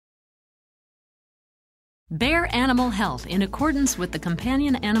Bayer Animal Health, in accordance with the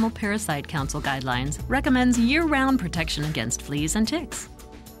Companion Animal Parasite Council guidelines, recommends year-round protection against fleas and ticks.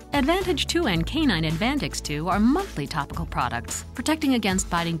 Advantage 2 and Canine Advantix 2 are monthly topical products, protecting against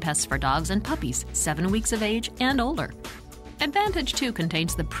biting pests for dogs and puppies 7 weeks of age and older. Advantage 2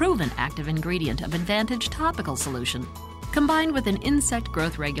 contains the proven active ingredient of Advantage Topical Solution, combined with an insect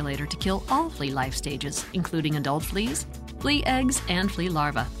growth regulator to kill all flea life stages, including adult fleas, flea eggs, and flea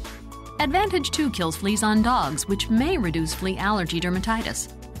larvae. Advantage 2 kills fleas on dogs, which may reduce flea allergy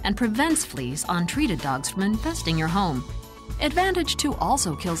dermatitis, and prevents fleas on treated dogs from infesting your home. Advantage 2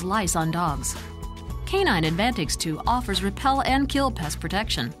 also kills lice on dogs. Canine Advantix 2 offers repel and kill pest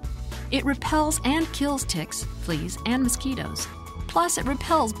protection. It repels and kills ticks, fleas, and mosquitoes. Plus, it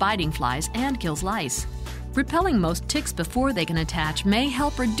repels biting flies and kills lice. Repelling most ticks before they can attach may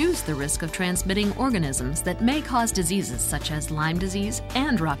help reduce the risk of transmitting organisms that may cause diseases such as Lyme disease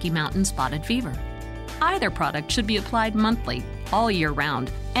and Rocky Mountain spotted fever. Either product should be applied monthly, all year round,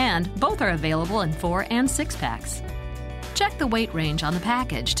 and both are available in 4 and 6 packs. Check the weight range on the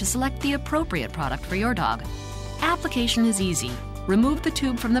package to select the appropriate product for your dog. Application is easy. Remove the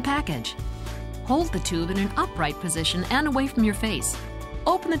tube from the package. Hold the tube in an upright position and away from your face.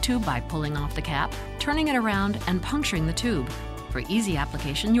 Open the tube by pulling off the cap, turning it around, and puncturing the tube. For easy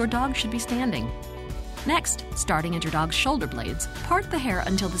application, your dog should be standing. Next, starting at your dog's shoulder blades, part the hair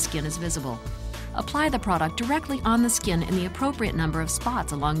until the skin is visible. Apply the product directly on the skin in the appropriate number of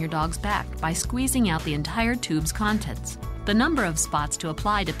spots along your dog's back by squeezing out the entire tube's contents. The number of spots to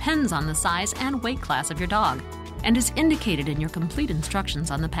apply depends on the size and weight class of your dog and is indicated in your complete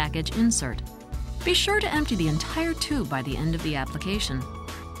instructions on the package insert. Be sure to empty the entire tube by the end of the application.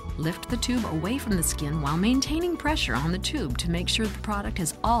 Lift the tube away from the skin while maintaining pressure on the tube to make sure the product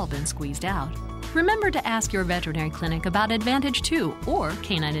has all been squeezed out. Remember to ask your veterinary clinic about Advantage 2 or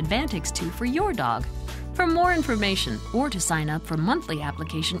Canine Advantix 2 for your dog. For more information or to sign up for monthly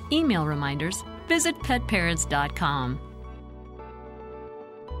application email reminders, visit petparents.com.